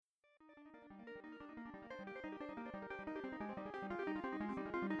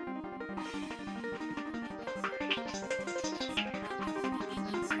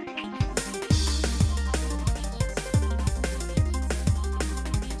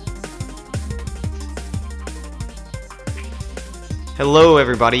Hello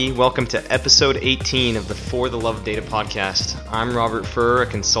everybody, welcome to episode 18 of the For the Love of Data podcast. I'm Robert Furr, a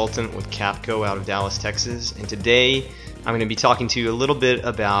consultant with Capco out of Dallas, Texas, and today I'm going to be talking to you a little bit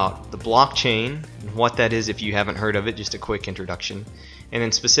about the blockchain, and what that is if you haven't heard of it, just a quick introduction, and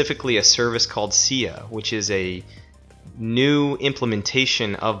then specifically a service called SIA, which is a new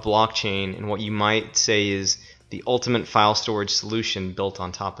implementation of blockchain and what you might say is the ultimate file storage solution built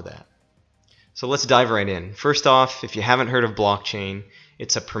on top of that. So let's dive right in. First off, if you haven't heard of blockchain,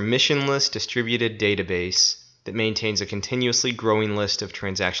 it's a permissionless distributed database that maintains a continuously growing list of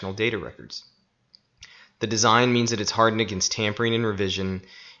transactional data records. The design means that it's hardened against tampering and revision,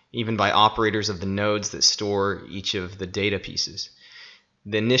 even by operators of the nodes that store each of the data pieces.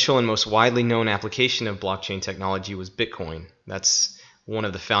 The initial and most widely known application of blockchain technology was Bitcoin. That's one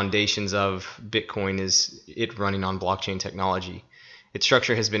of the foundations of Bitcoin, is it running on blockchain technology. Its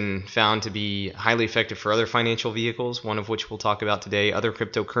structure has been found to be highly effective for other financial vehicles, one of which we'll talk about today. Other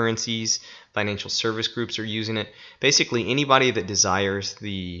cryptocurrencies, financial service groups are using it. Basically, anybody that desires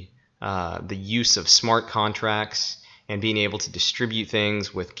the use of smart contracts and being able to distribute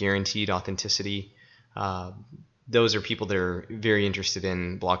things with guaranteed authenticity, those are people that are very interested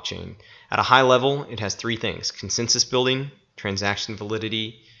in blockchain. At a high level, it has three things: consensus building, transaction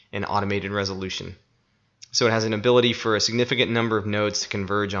validity, and automated resolution. So it has an ability for a significant number of nodes to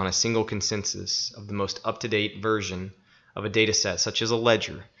converge on a single consensus of the most up-to-date version of a data set, such as a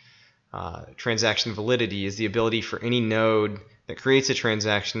ledger. Transaction validity is the ability for any node that creates a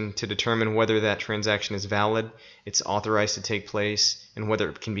transaction to determine whether that transaction is valid, it's authorized to take place, and whether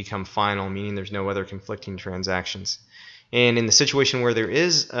it can become final, meaning there's no other conflicting transactions. And in the situation where there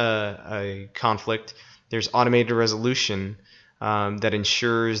is a conflict, there's automated resolution that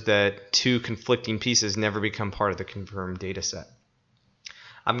ensures that two conflicting pieces never become part of the confirmed data set.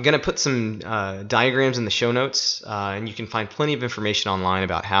 I'm going to put some diagrams in the show notes, and you can find plenty of information online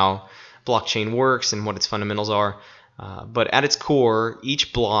about how blockchain works and what its fundamentals are. But at its core,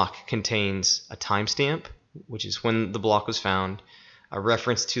 each block contains a timestamp, which is when the block was found, a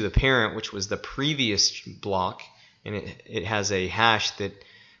reference to the parent, which was the previous block, and it has a hash that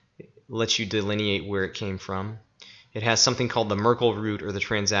lets you delineate where it came from. It has something called the Merkle root, or the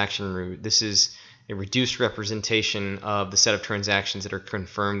transaction root. This is a reduced representation of the set of transactions that are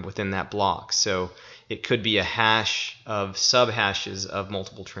confirmed within that block. So it could be a hash of sub-hashes of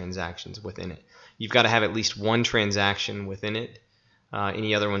multiple transactions within it. You've got to have at least one transaction within it.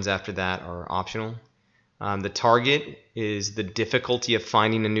 Any other ones after that are optional. The target is the difficulty of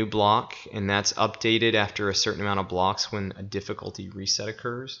finding a new block, and that's updated after a certain amount of blocks when a difficulty reset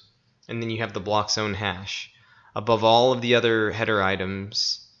occurs. And then you have the block's own hash. Above all of the other header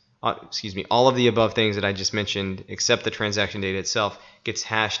items, all of the above things that I just mentioned, except the transaction data itself, gets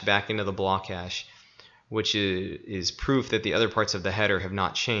hashed back into the block hash, which is proof that the other parts of the header have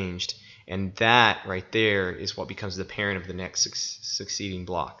not changed. And that right there is what becomes the parent of the next succeeding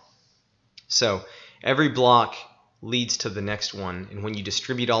block. So every block leads to the next one, and when you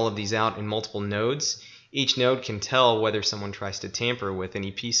distribute all of these out in multiple nodes, each node can tell whether someone tries to tamper with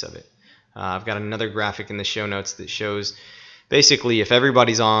any piece of it. I've got another graphic in the show notes that shows basically if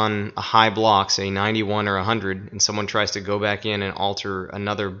everybody's on a high block, say 91 or 100, and someone tries to go back in and alter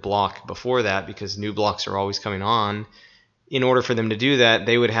another block before that, because new blocks are always coming on, in order for them to do that,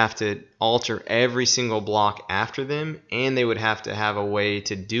 they would have to alter every single block after them, and they would have to have a way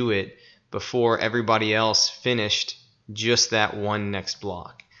to do it before everybody else finished just that one next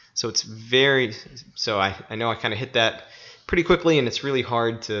block. So it's I know I kind of hit that pretty quickly, and it's really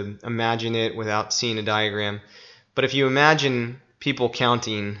hard to imagine it without seeing a diagram. But if you imagine people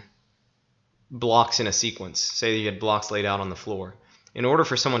counting blocks in a sequence, say that you had blocks laid out on the floor, in order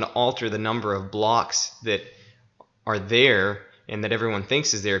for someone to alter the number of blocks that are there and that everyone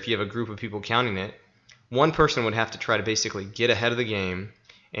thinks is there, if you have a group of people counting it, one person would have to try to basically get ahead of the game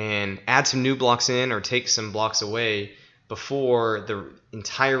and add some new blocks in or take some blocks away before the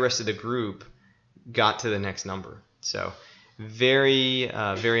entire rest of the group got to the next number. So very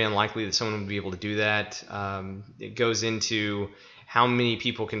unlikely that someone would be able to do that. It goes into how many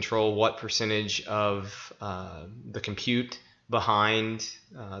people control what percentage of the compute behind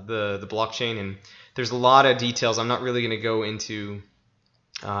the blockchain, and there's a lot of details. I'm not really going to go into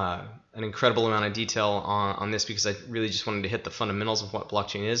an incredible amount of detail on this, because I really just wanted to hit the fundamentals of what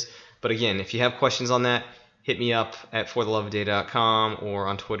blockchain is. But again, if you have questions on that, hit me up at fortheloveofdata.com or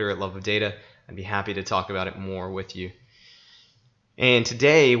on Twitter at loveofdata. I'd be happy to talk about it more with you. And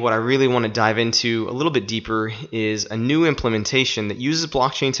today, what I really want to dive into a little bit deeper is a new implementation that uses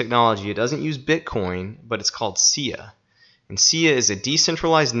blockchain technology. It doesn't use Bitcoin, but it's called SIA. And SIA is a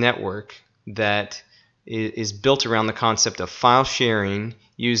decentralized network that is built around the concept of file sharing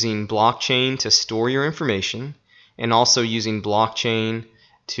using blockchain to store your information, and also using blockchain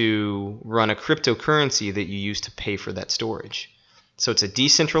to run a cryptocurrency that you use to pay for that storage. So it's a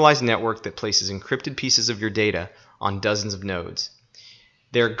decentralized network that places encrypted pieces of your data on dozens of nodes.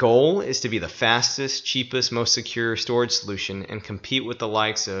 Their goal is to be the fastest, cheapest, most secure storage solution and compete with the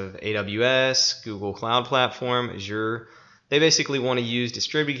likes of AWS, Google Cloud Platform, Azure. They basically want to use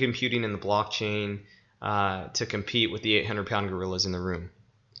distributed computing and the blockchain to compete with the 800-pound gorillas in the room.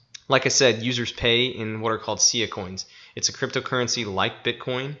 Like I said, users pay in what are called SIA coins. It's a cryptocurrency like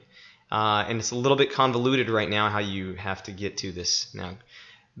Bitcoin, and it's a little bit convoluted right now how you have to get to this. Now,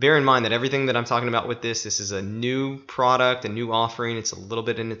 bear in mind that everything that I'm talking about with this is a new product, a new offering. It's a little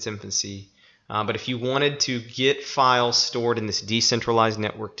bit in its infancy. But if you wanted to get files stored in this decentralized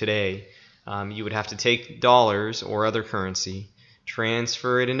network today, you would have to take dollars or other currency,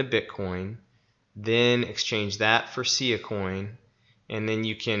 transfer it into Bitcoin, then exchange that for SIA coin, and then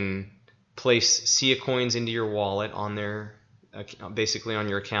you can place SIA coins into your wallet on their, basically on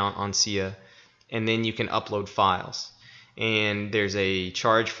your account on SIA, and then you can upload files. And there's a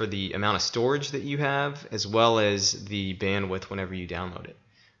charge for the amount of storage that you have, as well as the bandwidth whenever you download it.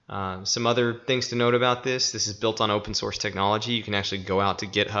 Some other things to note about this is built on open source technology. You can actually go out to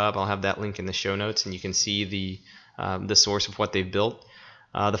GitHub. I'll have that link in the show notes, and you can see the source of what they've built.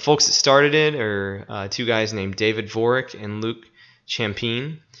 The folks that started it are two guys named David Vorick and Luke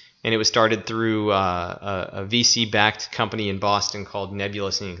Champine, and it was started through a VC-backed company in Boston called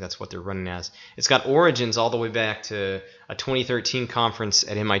Nebulous Inc. That's what they're running as. It's got origins all the way back to a 2013 conference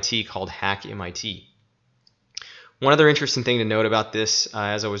at MIT called Hack MIT. One other interesting thing to note about this,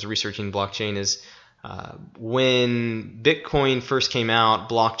 as I was researching blockchain, is when Bitcoin first came out,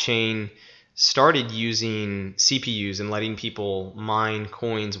 blockchain started using CPUs and letting people mine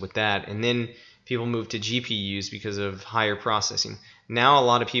coins with that, and then people moved to GPUs because of higher processing. Now a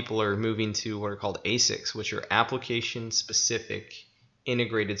lot of people are moving to what are called ASICs, which are application-specific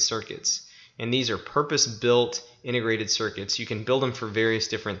integrated circuits. And these are purpose-built integrated circuits. You can build them for various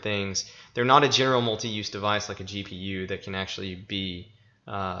different things. They're not a general multi-use device like a GPU that can actually be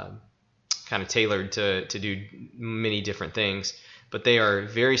kind of tailored to do many different things, but they are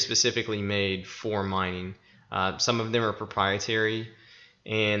very specifically made for mining. Some of them are proprietary,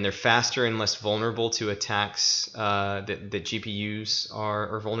 and they're faster and less vulnerable to attacks that GPUs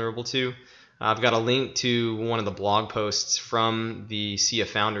are vulnerable to. I've got a link to one of the blog posts from the SIA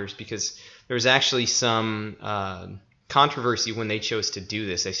founders, because there was actually some controversy when they chose to do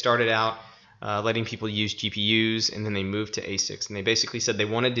this. They started out letting people use GPUs, and then they moved to ASICs. And they basically said they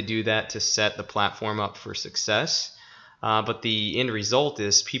wanted to do that to set the platform up for success. But the end result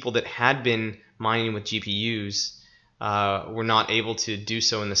is people that had been mining with GPUs were not able to do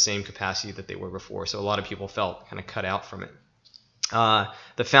so in the same capacity that they were before. So a lot of people felt kind of cut out from it.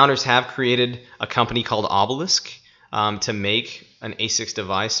 The founders have created a company called Obelisk to make an ASICs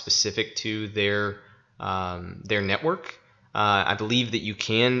device specific to their network. I believe that you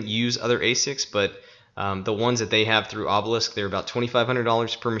can use other ASICs, but the ones that they have through Obelisk, they're about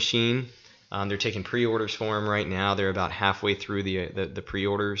 $2,500 per machine. They're taking pre-orders for them right now. They're about halfway through the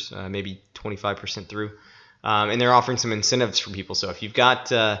pre-orders, maybe 25% through. And they're offering some incentives for people. So if you've got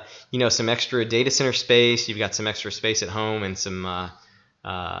some extra data center space, you've got some extra space at home, and some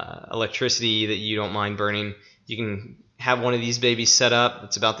electricity that you don't mind burning, you can have one of these babies set up.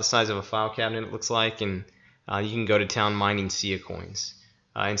 It's about the size of a file cabinet, it looks like, and you can go to town mining SIA coins.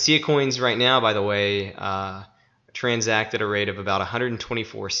 And SIA coins right now, by the way, transact at a rate of about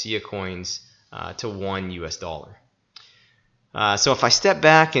 124 SIA coins to $1 US. So if I step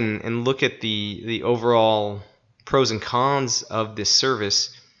back and look at the overall pros and cons of this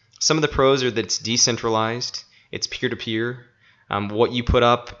service, some of the pros are that it's decentralized, it's peer-to-peer. What you put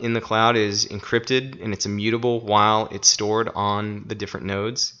up in the cloud is encrypted, and it's immutable while it's stored on the different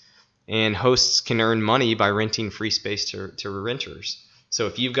nodes. And hosts can earn money by renting free space to renters. So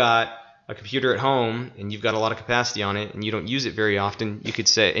if you've got a computer at home and you've got a lot of capacity on it and you don't use it very often, you could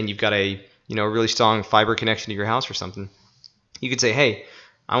say, and you've got a really strong fiber connection to your house or something, you could say, hey,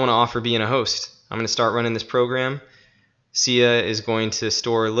 I want to offer being a host. I'm going to start running this program. SIA is going to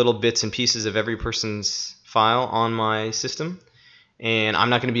store little bits and pieces of every person's file on my system, and I'm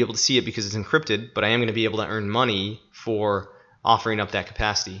not going to be able to see it because it's encrypted, but I am going to be able to earn money for offering up that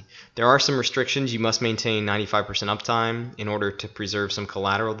capacity. There are some restrictions. You must maintain 95% uptime in order to preserve some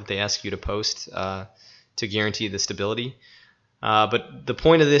collateral that they ask you to post to guarantee the stability. But the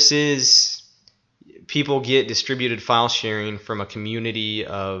point of this is people get distributed file sharing from a community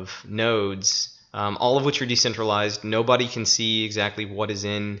of nodes, all of which are decentralized. Nobody can see exactly what is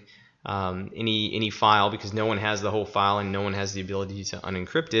in any file because no one has the whole file and no one has the ability to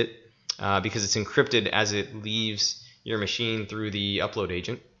unencrypt it because it's encrypted as it leaves your machine through the upload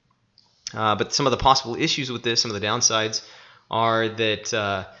agent. But some of the possible issues with this, some of the downsides, are that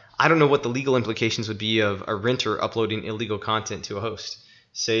I don't know what the legal implications would be of a renter uploading illegal content to a host.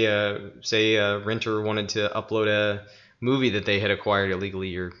 Say a renter wanted to upload a movie that they had acquired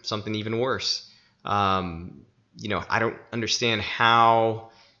illegally or something even worse. I don't understand how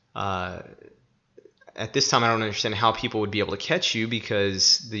at this time I don't understand how people would be able to catch you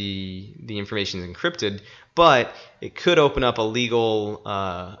because the information is encrypted. But it could open up a legal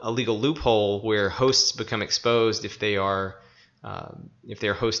loophole where hosts become exposed if they're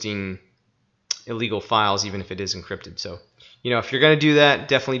hosting illegal files, even if it is encrypted. So, if you're going to do that,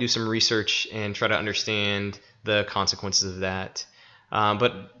 definitely do some research and try to understand the consequences of that.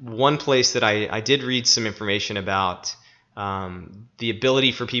 But one place that I did read some information about the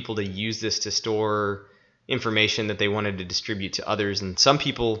ability for people to use this to store information that they wanted to distribute to others. And some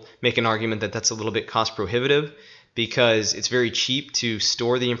people make an argument that that's a little bit cost prohibitive because it's very cheap to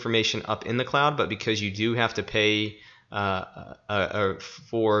store the information up in the cloud, but because you do have to pay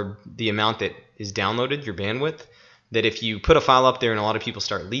for the amount that is downloaded, your bandwidth, that if you put a file up there and a lot of people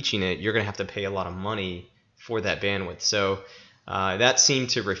start leeching it, you're going to have to pay a lot of money for that bandwidth. So that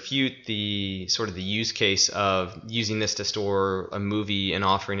seemed to refute the sort of the use case of using this to store a movie and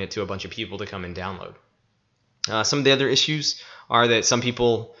offering it to a bunch of people to come and download. Some of the other issues are that some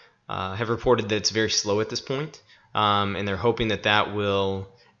people have reported that it's very slow at this point, and they're hoping that will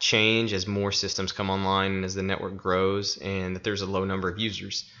change as more systems come online and as the network grows and that there's a low number of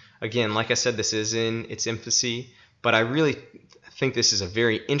users. Again, like I said, this is in its infancy, but I really think this is a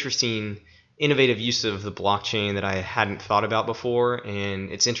very interesting, innovative use of the blockchain that I hadn't thought about before,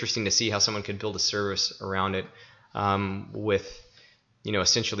 and it's interesting to see how someone could build a service around it with,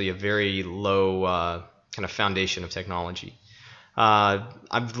 essentially a very low kind of foundation of technology.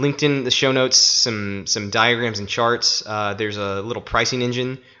 I've linked in the show notes some diagrams and charts. There's a little pricing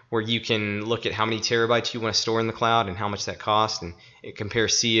engine where you can look at how many terabytes you want to store in the cloud and how much that costs, and it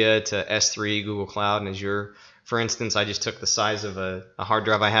compares SIA to S3, Google Cloud, and Azure. For instance, I just took the size of a hard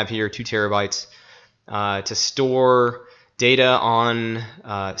drive I have here, 2 terabytes, to store data on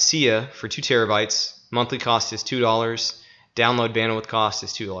SIA for 2 terabytes. Monthly cost is $2. Download bandwidth cost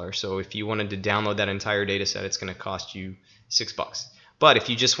is $2. So if you wanted to download that entire data set, it's going to cost you $6. But if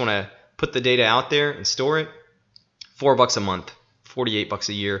you just want to put the data out there and store it, $4 a month, $48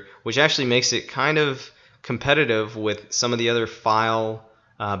 a year, which actually makes it kind of competitive with some of the other file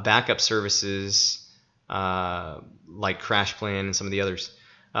backup services like CrashPlan and some of the others.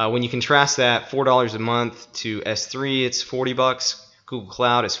 When you contrast that $4 a month to S3, it's $40. Google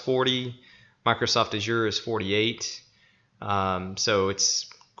Cloud is $40. Microsoft Azure is $48. So it's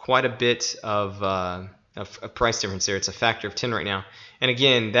quite a bit of a price difference there. It's a factor of 10 right now. And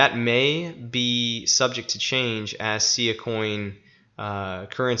again, that may be subject to change as SIA coin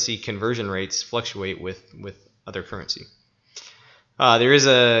currency conversion rates fluctuate with other currency. There is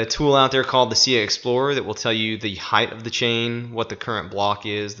a tool out there called the SIA Explorer that will tell you the height of the chain, what the current block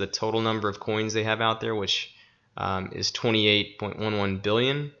is, the total number of coins they have out there, which is 28.11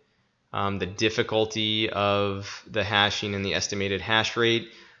 billion. The difficulty of the hashing and the estimated hash rate,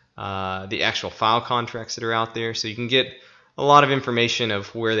 the actual file contracts that are out there. So you can get a lot of information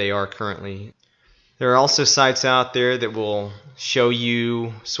of where they are currently. There are also sites out there that will show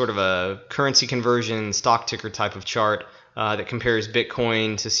you sort of a currency conversion stock ticker type of chart that compares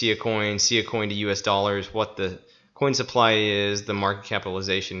Bitcoin to SIA coin to US dollars, what the coin supply is, the market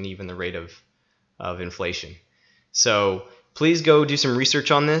capitalization, and even the rate of inflation. So please go do some research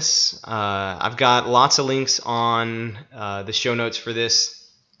on this. I've got lots of links on the show notes for this.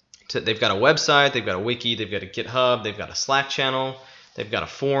 They've got a website, they've got a wiki, they've got a GitHub, they've got a Slack channel, they've got a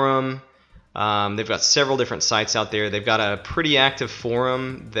forum. They've got several different sites out there. They've got a pretty active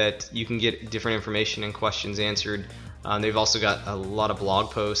forum that you can get different information and questions answered. They've also got a lot of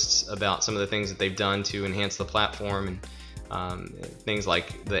blog posts about some of the things that they've done to enhance the platform and things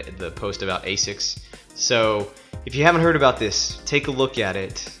like the post about ASICs. So if you haven't heard about this, take a look at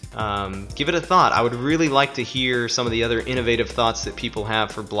it. Give it a thought. I would really like to hear some of the other innovative thoughts that people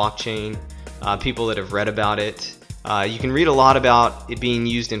have for blockchain, people that have read about it. You can read a lot about it being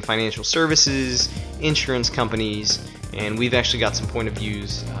used in financial services, insurance companies, and we've actually got some point of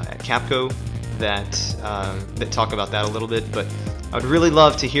views at Capco that talk about that a little bit. But I would really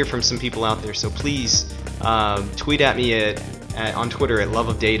love to hear from some people out there. So please tweet at me at on Twitter at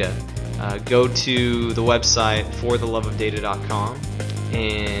loveofdata. Go to the website fortheloveofdata.com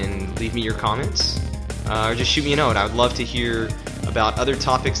and leave me your comments, or just shoot me a note. I would love to hear about other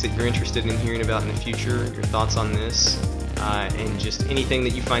topics that you're interested in hearing about in the future, your thoughts on this, and just anything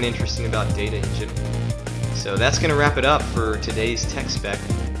that you find interesting about data in general. So that's going to wrap it up for today's Tech Spec.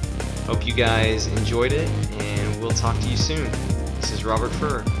 Hope you guys enjoyed it, and we'll talk to you soon. This is Robert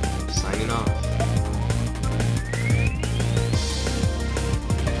Furr, signing off.